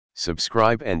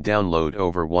Subscribe and download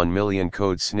over 1 million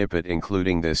code snippet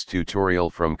including this tutorial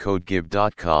from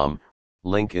codegive.com,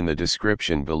 link in the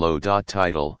description below.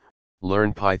 Title: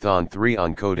 Learn Python 3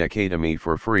 on Codecademy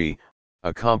for free,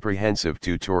 a comprehensive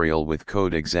tutorial with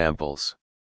code examples.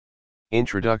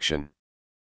 Introduction.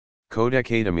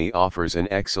 Codecademy offers an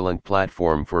excellent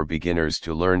platform for beginners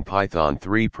to learn Python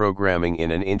 3 programming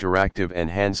in an interactive and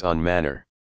hands-on manner.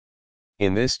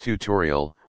 In this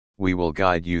tutorial, we will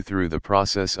guide you through the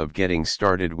process of getting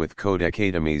started with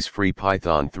Codecademy's free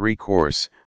Python 3 course,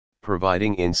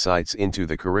 providing insights into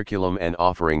the curriculum and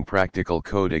offering practical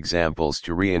code examples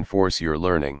to reinforce your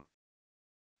learning.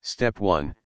 Step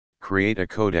 1. Create a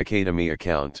Codecademy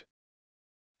account.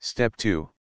 Step 2.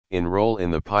 Enroll in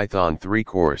the Python 3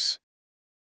 course.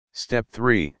 Step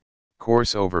 3.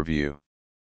 Course Overview.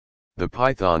 The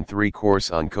Python 3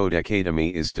 course on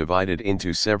Codecademy is divided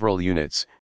into several units,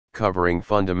 covering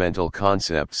fundamental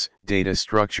concepts, data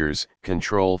structures,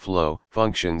 control flow,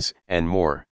 functions, and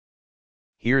more.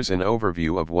 Here's an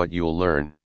overview of what you'll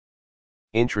learn.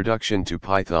 Introduction to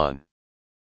Python.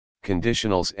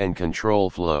 Conditionals and control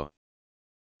flow.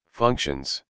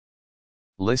 Functions.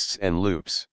 Lists and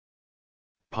loops.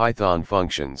 Python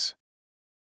functions.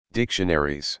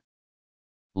 Dictionaries.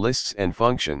 Lists and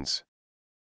functions.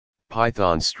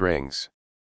 Python strings.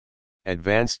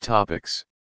 Advanced topics.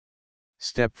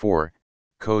 Step 4,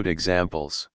 Code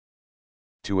examples.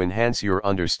 To enhance your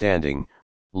understanding,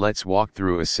 let's walk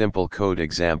through a simple code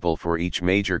example for each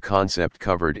major concept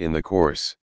covered in the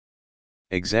course.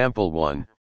 Example 1,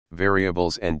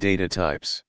 Variables and data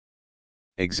types.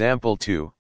 Example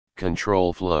 2,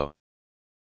 Control flow.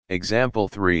 Example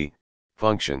 3,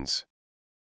 Functions.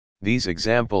 These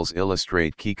examples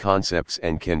illustrate key concepts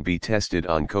and can be tested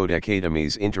on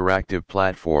Codecademy's interactive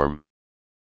platform.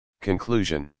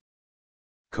 Conclusion.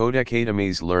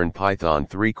 Codecademy's Learn Python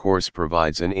 3 course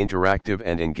provides an interactive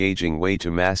and engaging way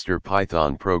to master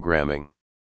Python programming.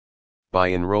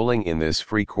 By enrolling in this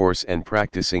free course and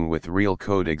practicing with real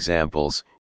code examples,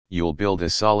 you'll build a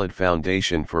solid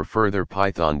foundation for further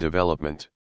Python development.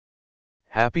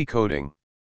 Happy coding!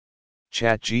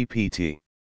 ChatGPT